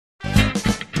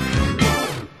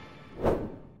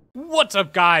What's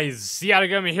up, guys?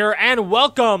 SeaOtterGamer here, and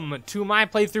welcome to my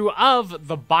playthrough of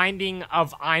The Binding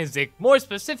of Isaac. More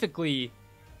specifically,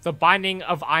 The Binding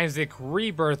of Isaac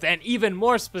Rebirth, and even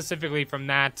more specifically from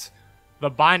that, The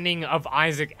Binding of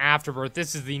Isaac Afterbirth.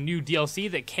 This is the new DLC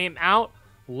that came out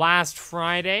last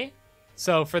Friday.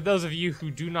 So, for those of you who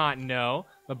do not know,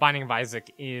 The Binding of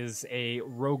Isaac is a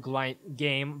roguelike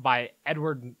game by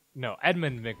Edmund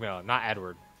McMillen, not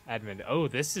Edward. Edmund. Oh,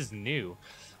 this is new.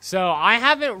 So, I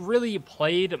haven't really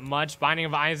played much Binding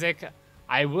of Isaac.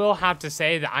 I will have to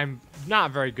say that I'm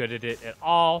not very good at it at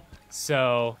all.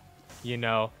 So, you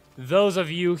know, those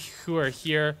of you who are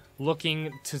here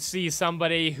looking to see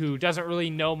somebody who doesn't really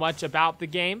know much about the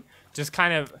game, just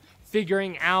kind of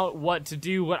figuring out what to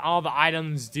do, what all the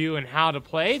items do, and how to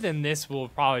play, then this will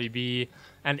probably be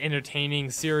an entertaining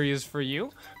series for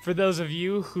you. For those of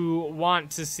you who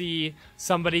want to see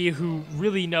somebody who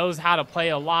really knows how to play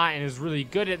a lot and is really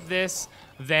good at this,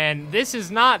 then this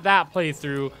is not that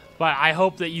playthrough, but I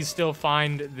hope that you still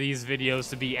find these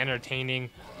videos to be entertaining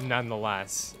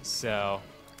nonetheless. So,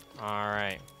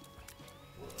 alright.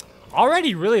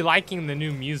 Already really liking the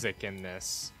new music in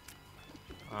this.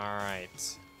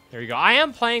 Alright. There we go. I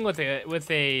am playing with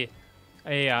a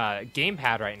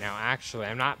gamepad right now, actually.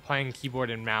 I'm not playing keyboard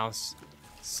and mouse.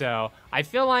 So, I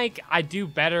feel like I do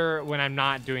better when I'm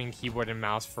not doing keyboard and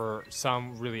mouse for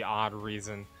some really odd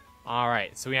reason.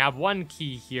 Alright, so we have one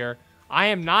key here. I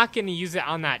am not going to use it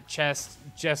on that chest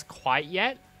just quite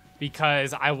yet,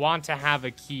 because I want to have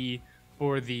a key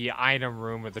for the item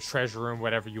room or the treasure room,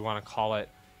 whatever you want to call it,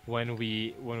 when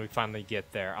we finally get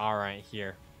there. Alright,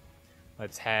 here.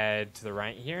 Let's head to the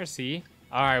right here, see?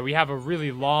 Alright, we have a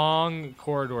really long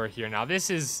corridor here. Now,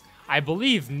 this is, I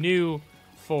believe, new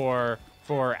for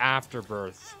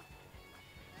Afterbirth.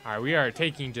 Alright, we are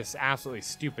taking just absolutely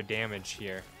stupid damage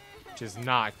here, which is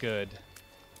not good.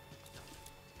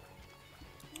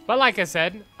 But like I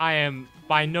said, I am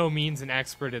by no means an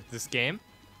expert at this game.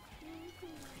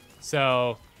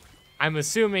 So, I'm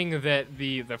assuming that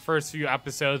the first few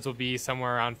episodes will be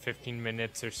somewhere around 15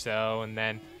 minutes or so, and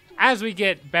then as we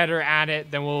get better at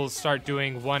it, then we'll start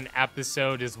doing one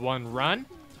episode is one run.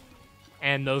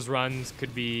 And those runs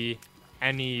could be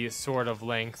any sort of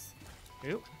length.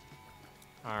 Oop.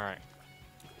 Alright.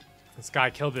 This guy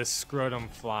killed this scrotum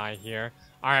fly here.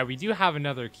 Alright, we do have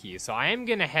another key. So I am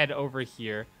going to head over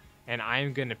here, and I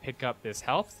am going to pick up this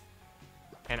health.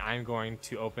 And I'm going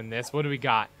to open this. What do we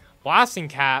got? Blasting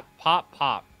cap, pop,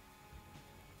 pop.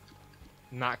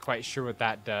 Not quite sure what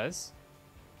that does.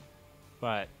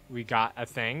 But we got a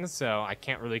thing, so I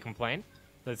can't really complain.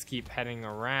 Let's keep heading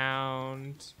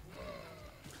around.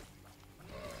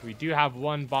 We do have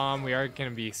one bomb. We are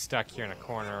going to be stuck here in a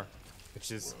corner,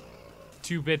 which is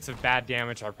 2 bits of bad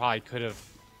damage I probably could have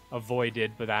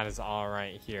avoided, but that is all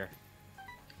right here.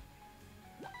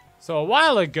 So a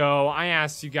while ago, I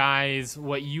asked you guys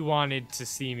what you wanted to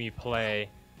see me play.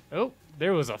 Oh,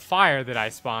 there was a fire that I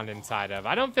spawned inside of.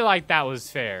 I don't feel like that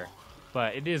was fair,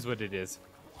 but it is what it is.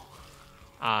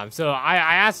 So I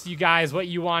asked you guys what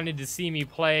you wanted to see me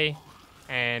play,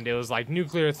 and it was like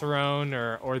Nuclear Throne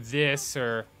or this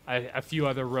or a few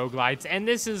other roguelites, and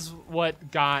this is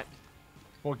what got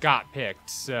picked.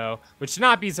 So, which should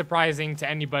not be surprising to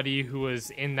anybody who was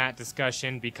in that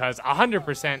discussion, because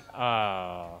 100%.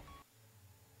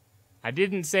 I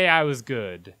didn't say I was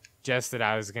good, just that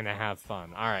I was gonna have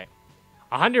fun. All right,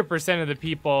 100% of the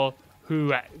people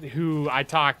who I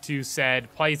talked to said,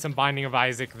 play some Binding of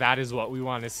Isaac, that is what we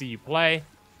want to see you play.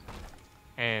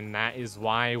 And that is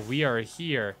why we are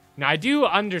here. Now, I do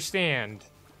understand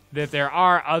that there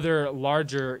are other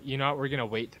larger, you know what, we're going to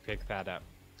wait to pick that up.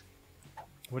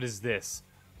 What is this?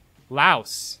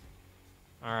 Louse.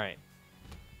 Alright.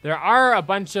 There are a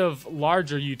bunch of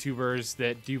larger YouTubers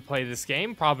that do play this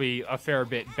game, probably a fair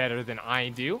bit better than I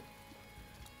do.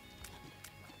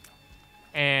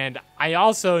 And I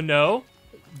also know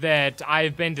that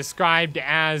I've been described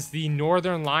as the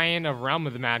Northern Lion of Realm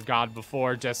of the Mad God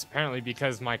before, just apparently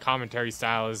because my commentary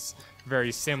style is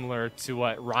very similar to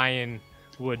what Ryan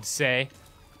would say.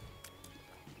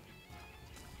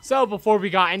 So before we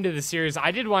got into the series,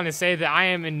 I did want to say that I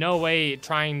am in no way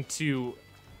trying to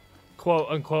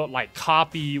quote-unquote like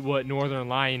copy what Northern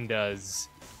Lion does.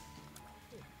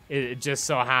 It just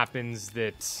so happens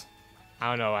that, I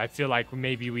don't know, I feel like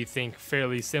maybe we think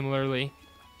fairly similarly,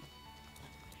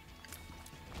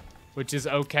 which is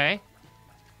okay.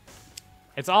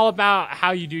 It's all about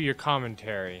how you do your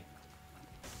commentary.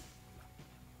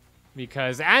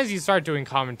 Because as you start doing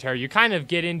commentary, you kind of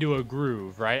get into a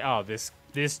groove, right? Oh,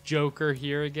 this Joker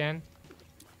here again.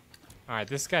 Alright,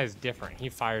 this guy's different. He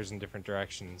fires in different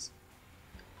directions.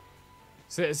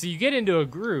 So you get into a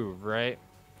groove, right?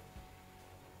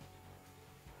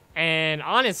 And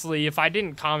honestly, if I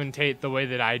didn't commentate the way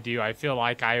that I do, I feel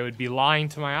like I would be lying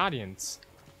to my audience.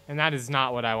 And that is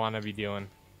not what I want to be doing.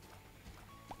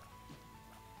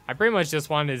 I pretty much just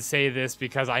wanted to say this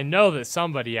because I know that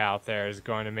somebody out there is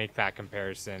going to make that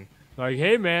comparison. Like,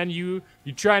 hey man, you're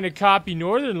trying to copy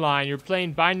Northern Line, you're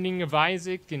playing Binding of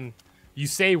Isaac, and you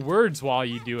say words while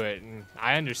you do it, and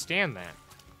I understand that.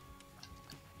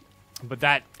 But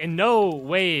that in no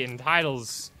way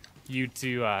entitles you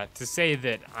to say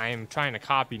that I am trying to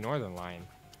copy Northern Line.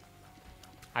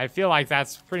 I feel like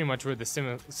that's pretty much where the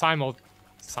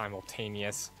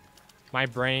simultaneous. My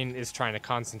brain is trying to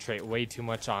concentrate way too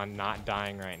much on not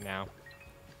dying right now.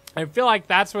 I feel like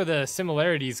that's where the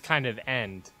similarities kind of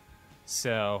end.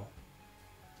 So,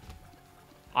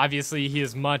 obviously he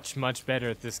is much, much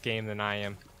better at this game than I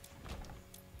am.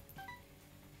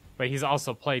 But he's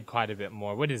also played quite a bit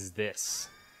more. What is this?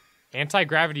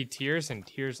 Anti-gravity tears and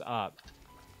tears up.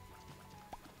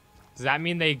 Does that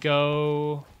mean they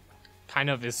go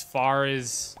kind of as far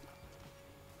as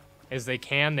they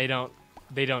can? They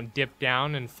don't dip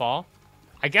down and fall?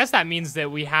 I guess that means that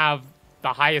we have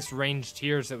the highest range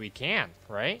tears that we can,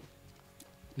 right?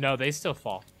 No, they still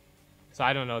fall. So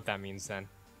I don't know what that means then.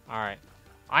 Alright.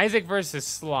 Isaac versus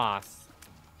Sloth.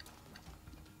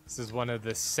 This is one of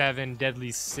the 7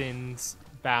 deadly sins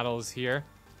battles here,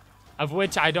 of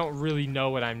which I don't really know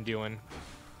what I'm doing.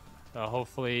 So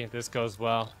hopefully this goes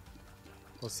well.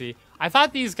 We'll see. I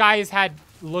thought these guys had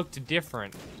looked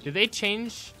different. Did they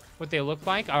change what they look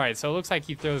like? Alright, so it looks like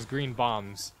he throws green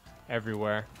bombs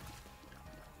everywhere.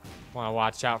 Want to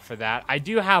watch out for that. I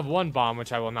do have one bomb,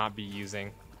 which I will not be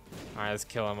using. Alright, let's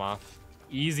kill him off.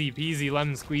 Easy peasy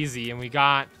lemon squeezy. And we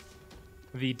got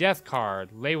the death card.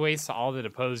 Lay waste to all that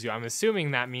oppose you. I'm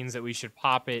assuming that means that we should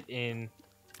pop it in,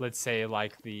 let's say,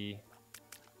 like the...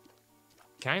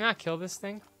 Can I not kill this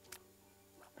thing?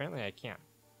 Apparently I can't.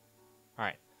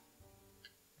 Alright.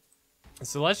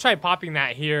 So let's try popping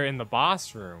that here in the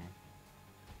boss room.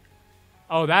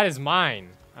 Oh, that is mine.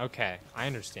 Okay, I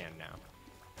understand now.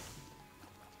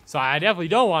 So I definitely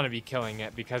don't want to be killing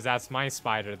it because that's my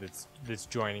spider that's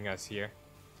joining us here.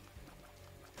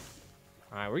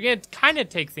 Alright, we're going to kind of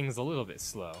take things a little bit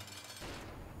slow.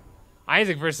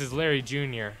 Isaac versus Larry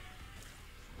Jr.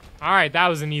 Alright, that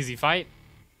was an easy fight.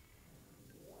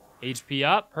 HP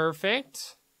up,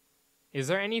 perfect. Is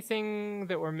there anything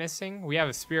that we're missing? We have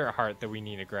a spirit heart that we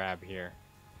need to grab here.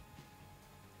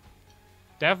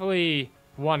 Definitely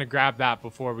want to grab that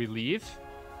before we leave.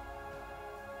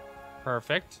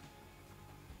 Perfect.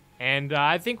 And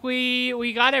I think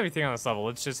we got everything on this level.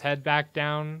 Let's just head back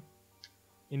down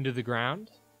into the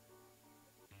ground.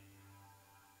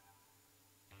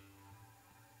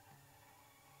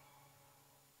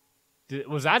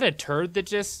 Was that a turd that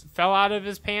just fell out of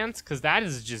his pants? Because that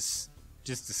is just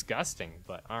disgusting,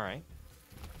 but alright.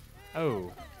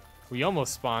 Oh, we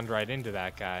almost spawned right into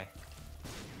that guy.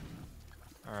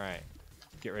 Alright.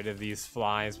 Get rid of these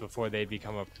flies before they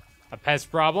become a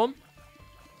pest problem.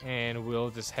 And we'll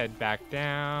just head back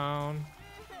down.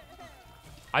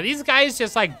 Are these guys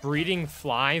just like breeding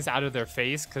flies out of their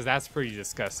face? Because that's pretty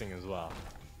disgusting as well.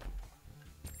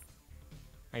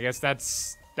 I guess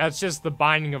that's just the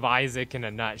Binding of Isaac in a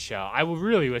nutshell. I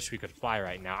really wish we could fly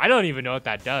right now. I don't even know what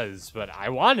that does, but I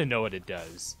want to know what it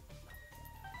does.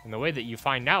 And the way that you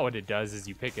find out what it does is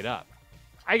you pick it up.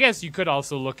 I guess you could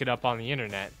also look it up on the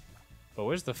internet. But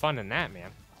where's the fun in that,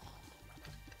 man?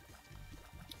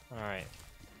 Alright.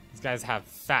 These guys have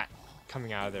fat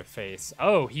coming out of their face.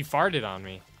 Oh, he farted on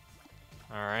me.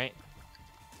 Alright.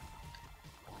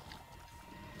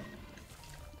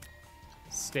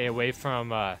 Stay away from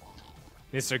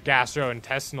Mr.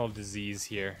 Gastrointestinal disease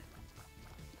here.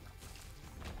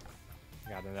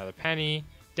 Got another penny.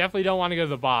 Definitely don't want to go to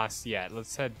the boss yet.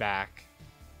 Let's head back.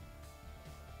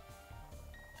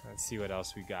 Let's see what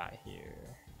else we got here.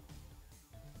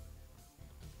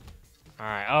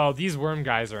 Alright. Oh, these worm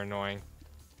guys are annoying.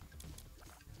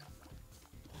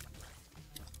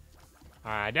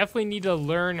 Alright, I definitely need to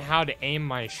learn how to aim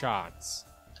my shots.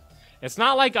 It's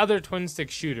not like other twin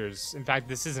stick shooters. In fact,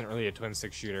 this isn't really a twin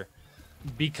stick shooter.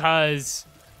 Because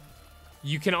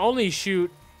you can only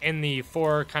shoot in the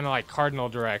 4 kind of like cardinal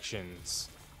directions.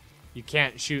 You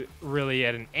can't shoot really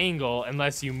at an angle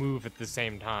unless you move at the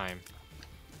same time.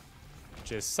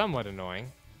 Which is somewhat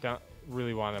annoying. Don't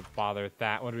really want to bother with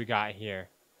that. What do we got here?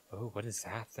 Oh, what is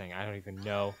that thing? I don't even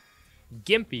know.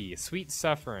 Gimpy, Sweet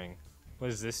Suffering. What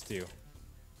does this do?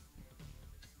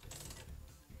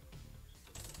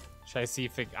 Should I see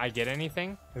if I get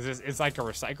anything? Is this? It's like a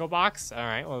recycle box?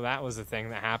 Alright, well that was the thing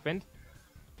that happened.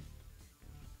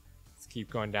 Let's keep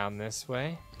going down this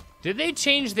way. Did they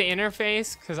change the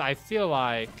interface? Because I feel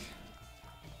like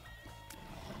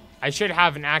I should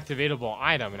have an activatable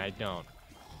item and I don't.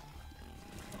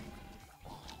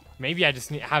 Maybe I just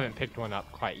haven't picked one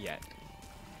up quite yet.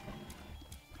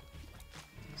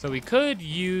 So we could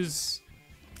use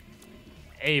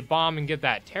a bomb and get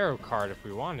that tarot card if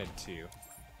we wanted to.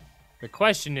 The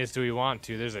question is, do we want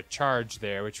to? There's a charge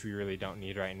there, which we really don't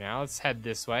need right now. Let's head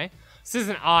this way. This is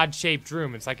an odd-shaped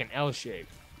room. It's like an L shape.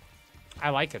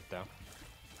 I like it, though.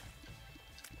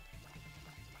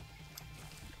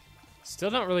 Still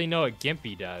don't really know what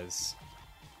Gimpy does.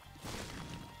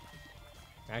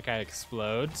 That guy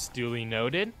explodes. Duly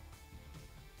noted.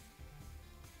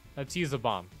 Let's use a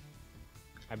bomb.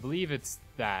 I believe it's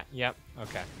that. Yep.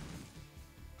 Okay.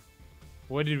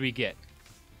 What did we get?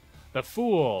 The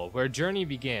Fool, where Journey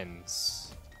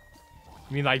begins.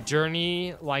 You mean like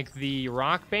Journey like the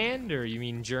rock band? Or you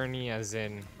mean Journey as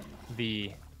in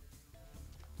the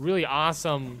really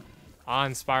awesome,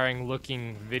 awe-inspiring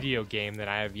looking video game that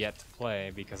I have yet to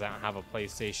play because I don't have a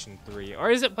PlayStation 3.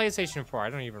 Or is it PlayStation 4? I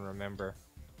don't even remember.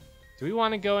 Do we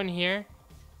want to go in here?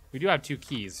 We do have 2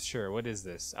 keys. Sure. What is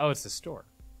this? Oh, it's the store.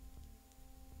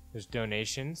 There's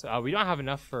donations. We don't have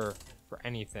enough for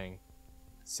anything.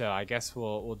 So I guess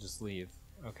we'll just leave.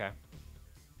 Okay.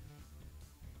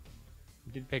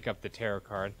 We did pick up the tarot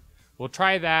card. We'll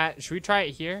try that. Should we try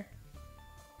it here?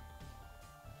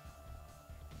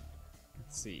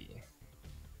 Let's see.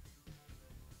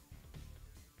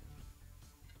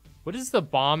 What does the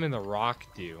bomb in the rock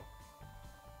do?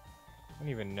 I don't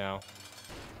even know.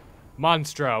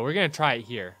 Monstro. We're gonna try it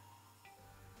here.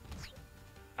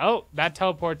 Oh, that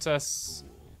teleports us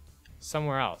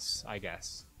somewhere else, I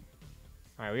guess.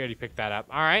 Alright, we already picked that up.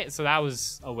 Alright, so that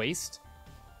was a waste.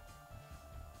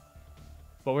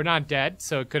 But we're not dead,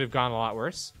 so it could have gone a lot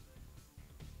worse.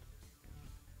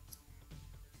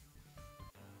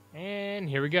 And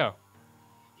here we go.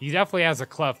 He definitely has a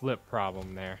cleft lip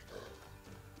problem there.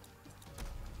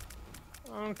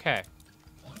 Okay.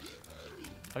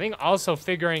 I think also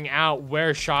figuring out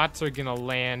where shots are gonna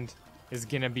land is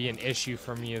gonna be an issue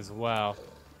for me as well.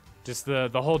 Just the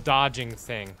whole dodging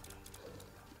thing.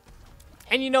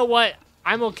 And you know what?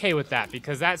 I'm okay with that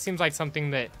because that seems like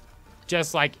something that,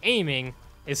 just like aiming,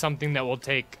 is something that will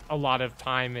take a lot of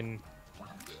time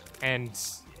and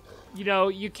you know,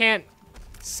 you can't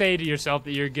say to yourself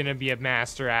that you're gonna be a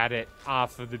master at it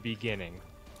off of the beginning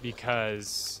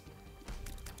because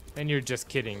then you're just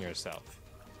kidding yourself.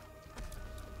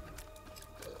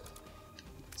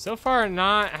 So far,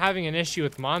 not having an issue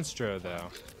with Monstro, though.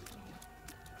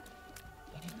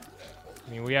 I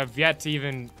mean, we have yet to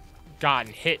even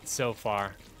gotten hit so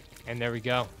far. And there we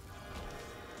go.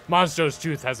 Monstro's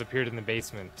tooth has appeared in the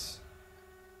basement.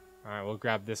 Alright, we'll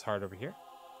grab this heart over here.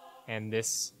 And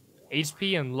this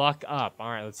HP and luck up.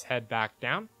 Alright, let's head back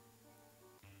down.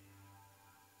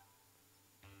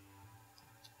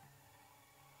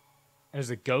 There's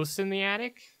a ghost in the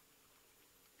attic.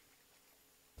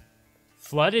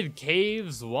 Flooded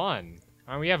Caves 1.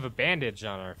 We have a bandage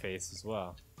on our face as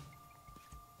well.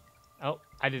 Oh,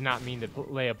 I did not mean to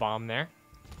lay a bomb there.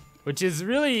 Which is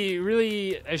really,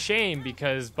 really a shame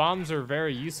because bombs are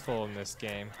very useful in this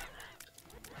game.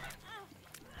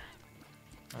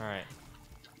 Alright.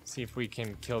 See if we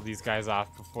can kill these guys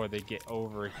off before they get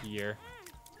over here.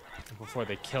 Before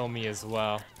they kill me as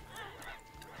well.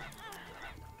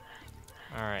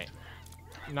 Alright.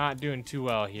 Not doing too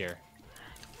well here.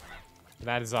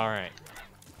 That is alright.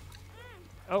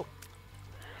 Oh.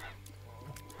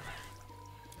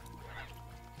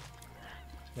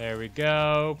 There we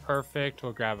go. Perfect.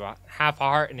 We'll grab half a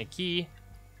heart and a key.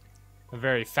 A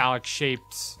very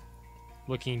phallic-shaped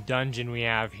looking dungeon we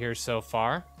have here so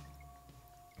far.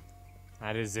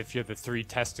 That is if you're the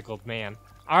 3-testicled man.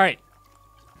 Alright.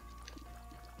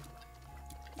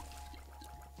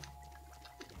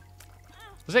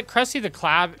 Was it Krusty the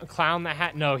Clown that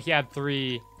had... No, he had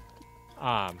 3...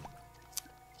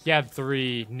 he had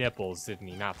 3 nipples, didn't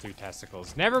he? Not 3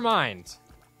 testicles. Never mind.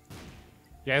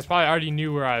 You guys probably already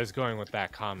knew where I was going with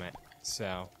that comment.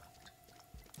 So.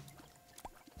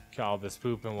 Kill all this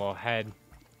poop and we'll head.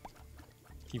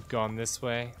 Keep going this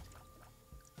way.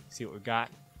 See what we got.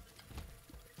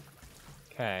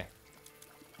 Okay.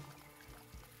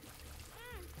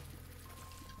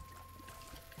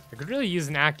 I could really use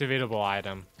an activatable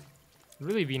item. It'd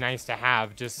really be nice to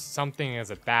have just something as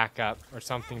a backup or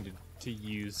something to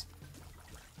use.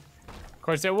 Of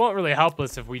course, it won't really help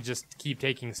us if we just keep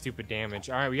taking stupid damage.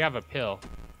 Alright, we have a pill.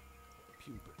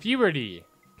 Puberty.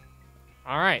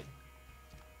 Alright.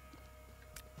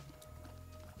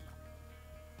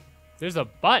 There's a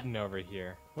button over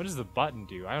here. What does the button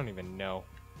do? I don't even know.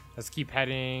 Let's keep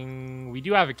heading. We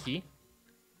do have a key.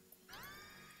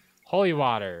 Holy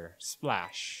water.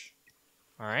 Splash.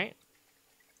 Alright.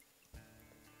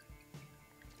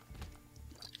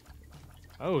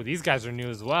 Oh, these guys are new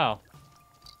as well.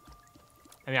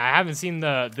 I mean, I haven't seen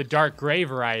the dark gray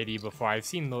variety before. I've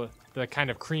seen the kind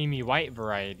of creamy white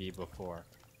variety before.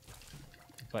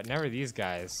 But never these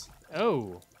guys.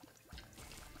 Oh.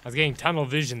 I was getting tunnel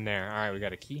vision there. Alright, we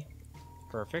got a key.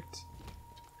 Perfect.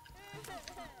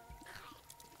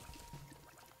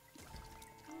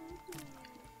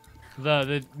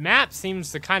 The map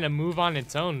seems to kind of move on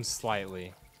its own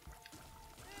slightly.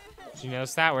 Did you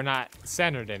notice that? We're not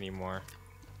centered anymore.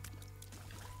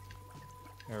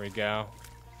 There we go.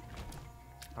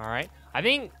 Alright. I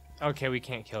think... Okay, we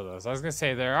can't kill those. I was gonna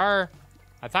say there are...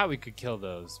 I thought we could kill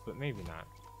those, but maybe not.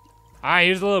 Alright,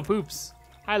 here's the little poops.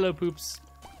 Hi, little poops.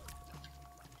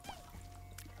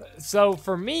 So,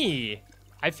 for me,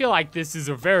 I feel like this is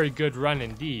a very good run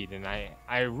indeed, and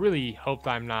I really hope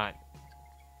I'm not...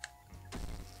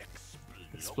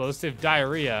 Explosive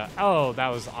diarrhea. Oh, that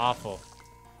was awful.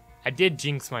 I did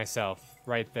jinx myself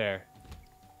right there.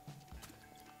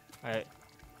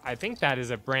 I think that is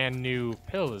a brand new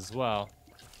pill as well.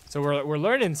 So we're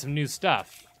learning some new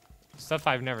stuff. Stuff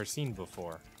I've never seen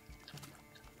before.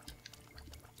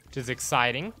 Which is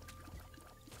exciting.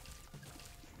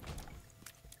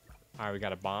 Alright, we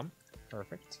got a bomb.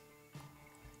 Perfect.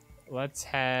 Let's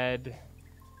head...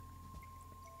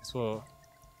 So we'll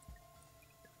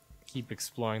keep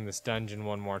exploring this dungeon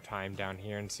one more time down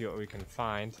here and see what we can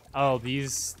find. Oh,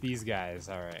 these guys.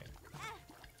 Alright.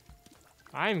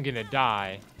 I'm gonna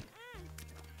die.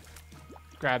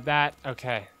 Grab that.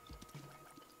 Okay.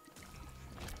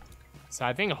 So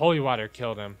I think holy water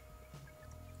killed him.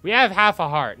 We have half a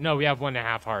heart. No, we have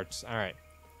 1.5 hearts. Alright.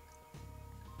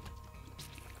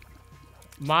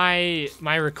 My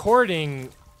recording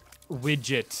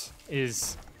widget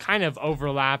is kind of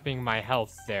overlapping my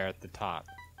health there at the top.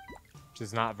 Which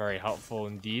is not very helpful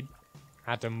indeed.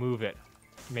 I have to move it.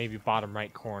 Maybe bottom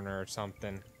right corner or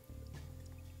something.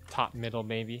 Top middle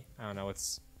maybe. I don't know.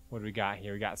 What do we got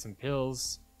here? We got some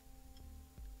pills.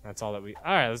 That's all that we...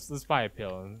 Alright, let's buy a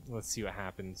pill and let's see what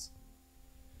happens.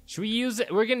 Should we use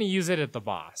it? We're gonna use it at the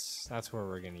boss. That's where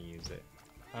we're gonna use it.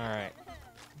 Alright.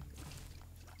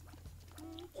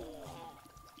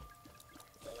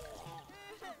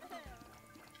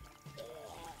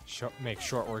 Make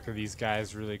short work of these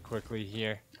guys really quickly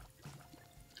here.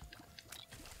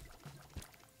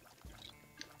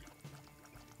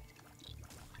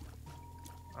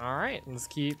 Alright, let's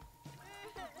keep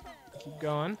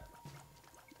going.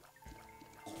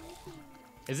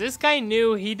 Is this guy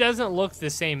new? He doesn't look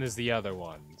the same as the other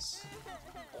ones.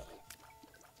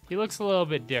 He looks a little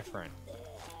bit different.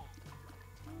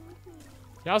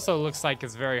 He also looks like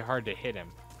it's very hard to hit him,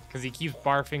 because he keeps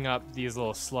barfing up these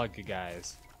little slug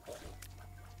guys.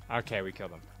 Okay, we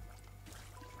killed him.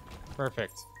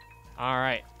 Perfect.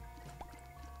 Alright.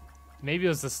 Maybe it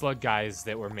was the slug guys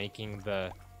that were making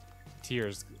the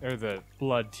tears, or the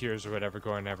blood tears or whatever,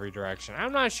 go in every direction.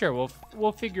 I'm not sure.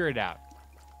 We'll figure it out.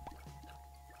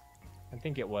 I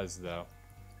think it was, though.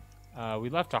 We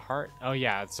left a heart. Oh,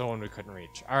 yeah, it's the one we couldn't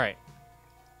reach. Alright.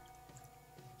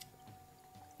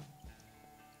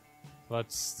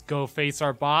 Let's go face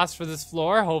our boss for this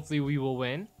floor. Hopefully we will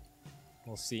win.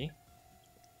 We'll see.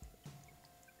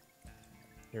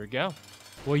 Here we go.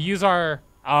 We'll use our...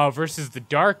 versus the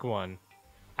dark one.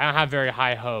 I don't have very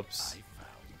high hopes.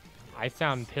 I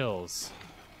found pills.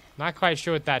 Not quite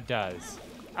sure what that does.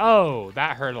 Oh,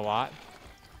 that hurt a lot.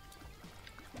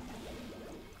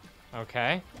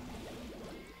 Okay.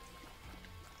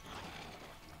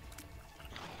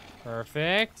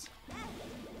 Perfect.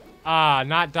 Ah,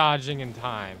 not dodging in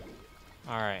time.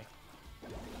 Alright.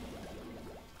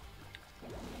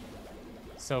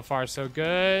 So far, so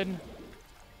good.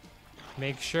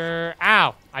 Make sure...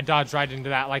 Ow! I dodged right into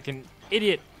that like an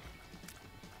idiot.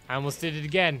 I almost did it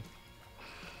again.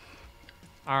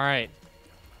 Alright.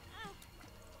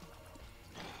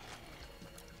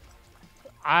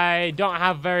 I don't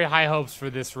have very high hopes for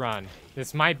this run.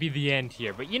 This might be the end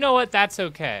here, but you know what? That's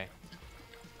okay.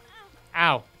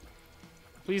 Ow.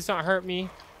 Please don't hurt me.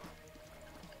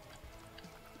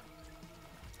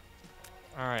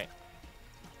 Alright.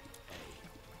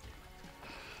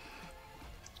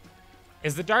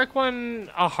 Is the dark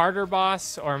one a harder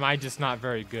boss, or am I just not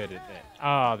very good at it?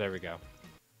 Oh, there we go.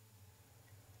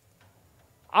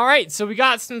 Alright, so we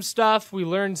got some stuff, we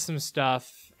learned some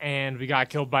stuff, and we got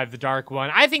killed by the dark one.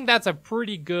 I think that's a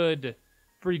pretty good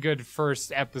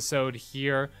first episode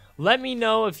here. Let me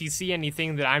know if you see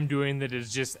anything that I'm doing that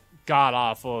is just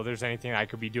god-awful if there's anything I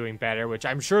could be doing better, which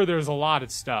I'm sure there's a lot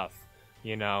of stuff,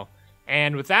 you know.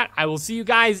 And with that, I will see you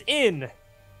guys in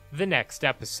the next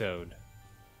episode.